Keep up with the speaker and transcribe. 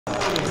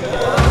Actually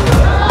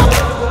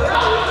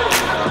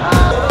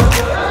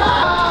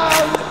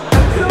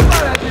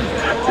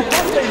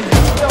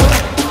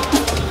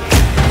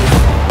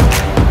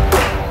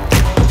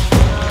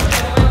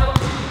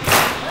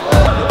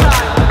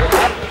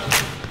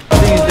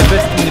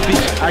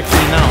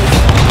now.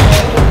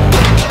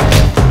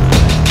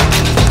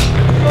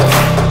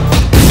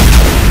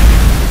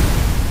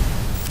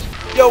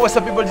 Yo, what's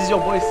up people, this is your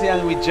boy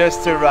Séan. We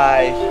just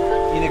arrived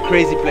in a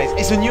crazy place.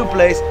 It's a new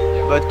place,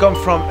 but come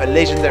from a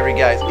legendary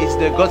guy. It's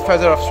the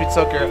godfather of street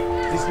soccer.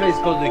 This place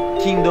is called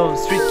the Kingdom,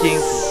 Street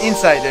Kings.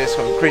 Inside there's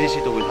some crazy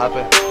shit that will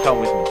happen. Come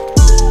with me.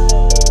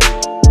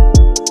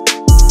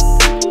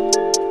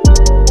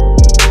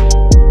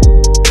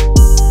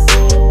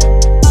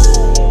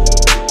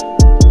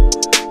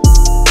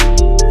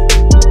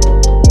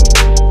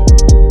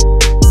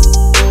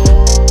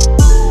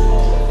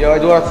 Yo,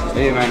 Edward.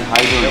 Hey man,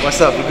 how you doing? Yo,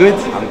 what's up? You good?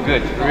 I'm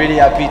good. Really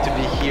happy to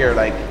be here.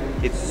 Like,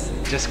 it's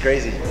just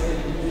crazy.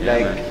 Yeah,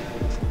 like, man.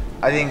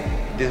 I think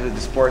the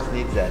sport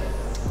needs that.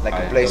 Like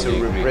a place to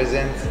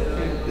represent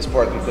the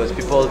sport, because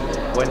people,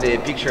 when they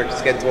picture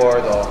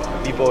skateboard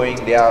or b-boying,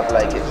 they have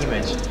like an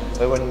image.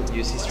 But when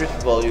you see street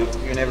football, you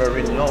never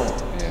really know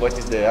what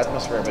is the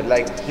atmosphere. But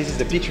like, this is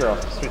the picture of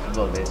street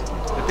football, basically.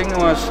 The thing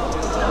was,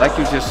 like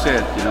you just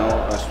said, you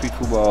know, street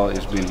football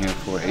has been here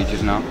for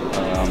ages now,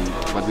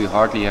 but we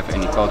hardly have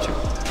any culture.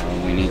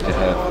 We need to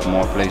have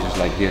more places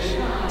like this,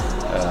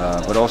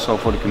 but also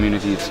for the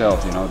community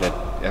itself, you know, that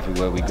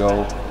everywhere we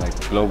go, like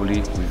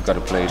globally, we've got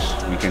a place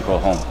we can call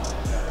home.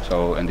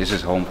 So, and this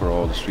is home for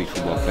all the street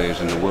football players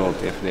in the world.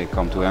 If they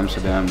come to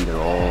Amsterdam, they're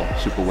all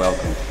super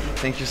welcome.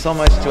 Thank you so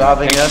much to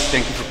having us.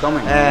 Thank you for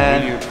coming.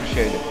 And I really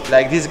appreciate it.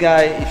 Like this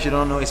guy, if you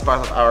don't know, is part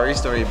of our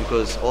history,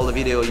 because all the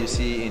video you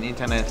see in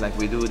internet, like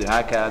we do, the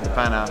haka, the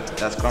pana,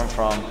 that's come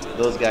from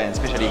those guys, and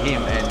especially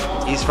him.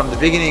 And he's from the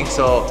beginning,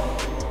 so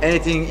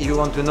anything you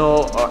want to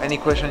know or any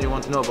question you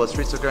want to know about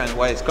street soccer and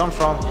where it's come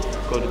from,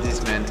 go to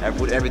this man. I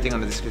put everything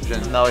on the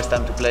description. Now it's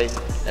time to play.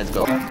 Let's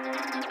go.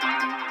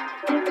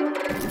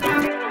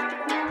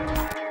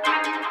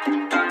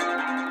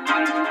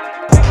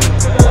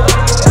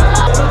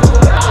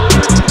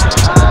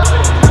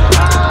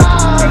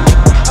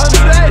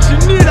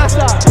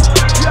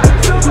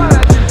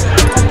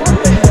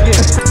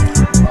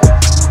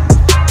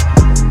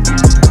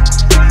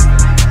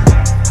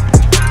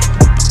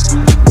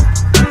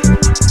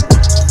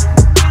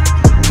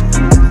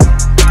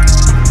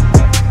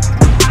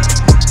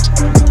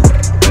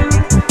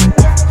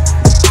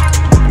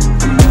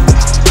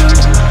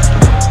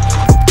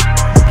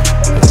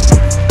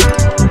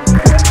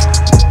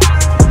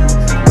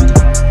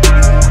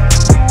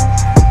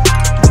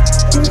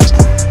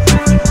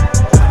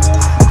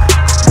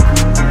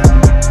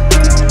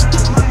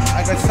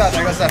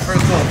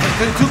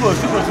 Two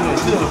goals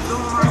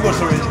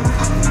already.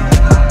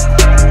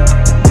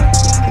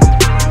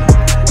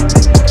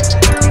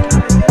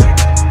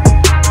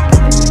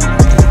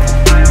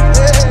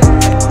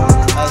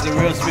 That's a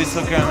real street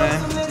soccer, man.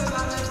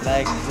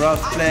 Like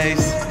rough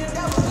plays,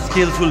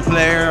 skillful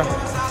player,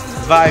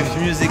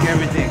 vibes, music,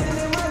 everything.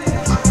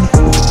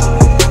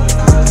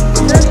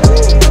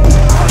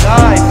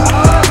 Nice.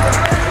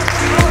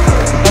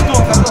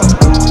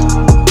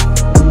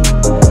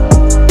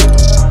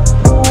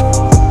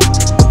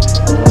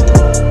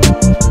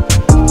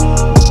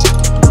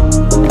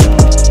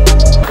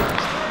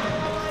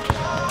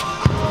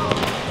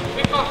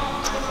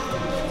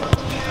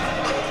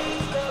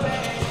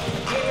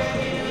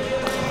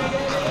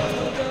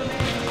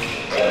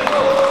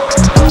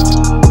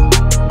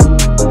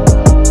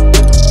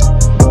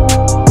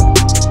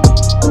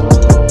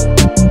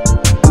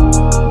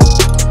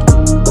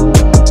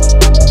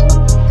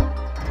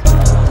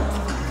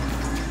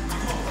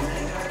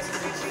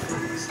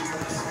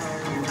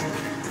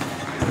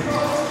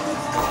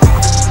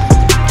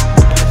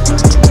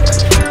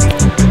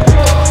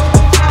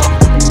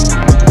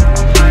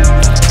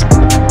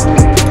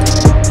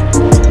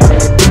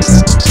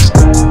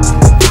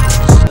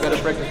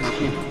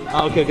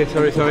 Okay,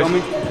 sorry.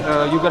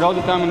 You got all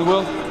the time in the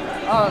world,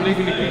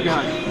 leaving the key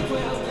behind.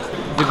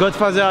 The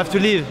godfather have to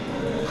leave.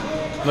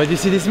 But you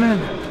see this man?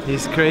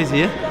 He's crazy,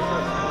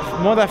 yeah?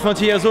 More than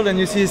 40 years old, and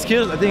you see his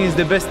skills. I think he's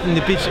the best in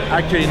the pitch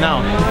actually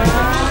now.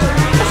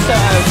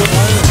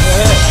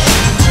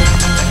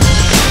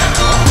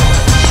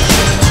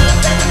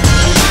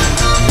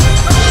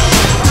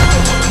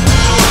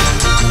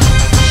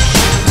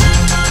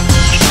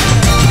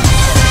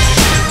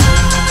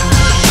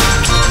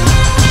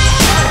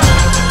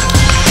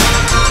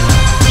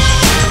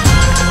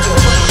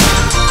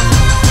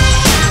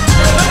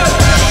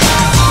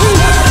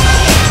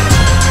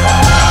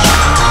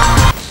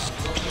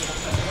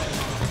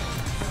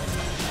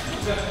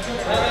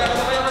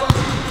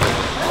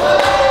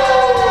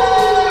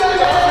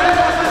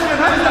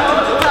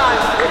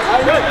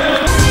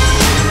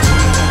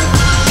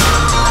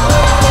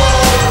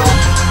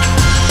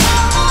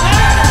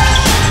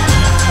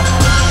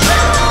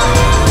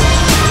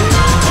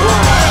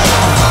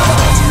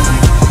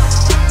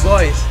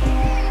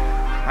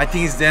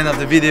 think it's the end of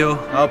the video.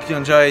 I hope you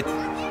enjoy it.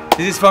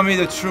 This is for me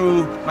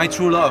my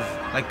true love,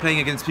 like playing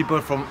against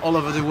people from all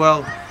over the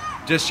world,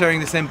 just sharing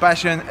the same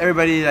passion.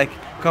 Everybody like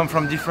come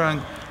from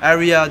different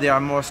area. They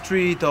are more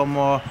street or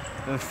more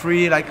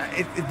free. Like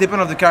it depends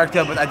on the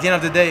character, but at the end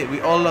of the day,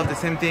 we all love the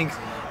same things,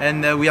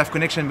 and we have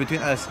connection between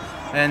us.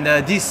 And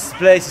this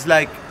place is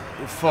like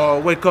for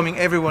welcoming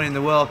everyone in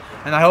the world,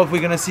 and I hope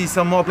we're gonna see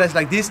some more places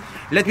like this.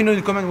 Let me know in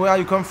the comment where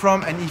you come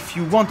from, and if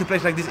you want a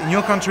place like this in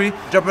your country,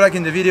 drop a like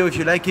in the video if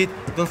you like it.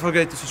 Don't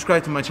forget to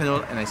subscribe to my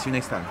channel, and I see you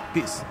next time.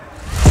 Peace.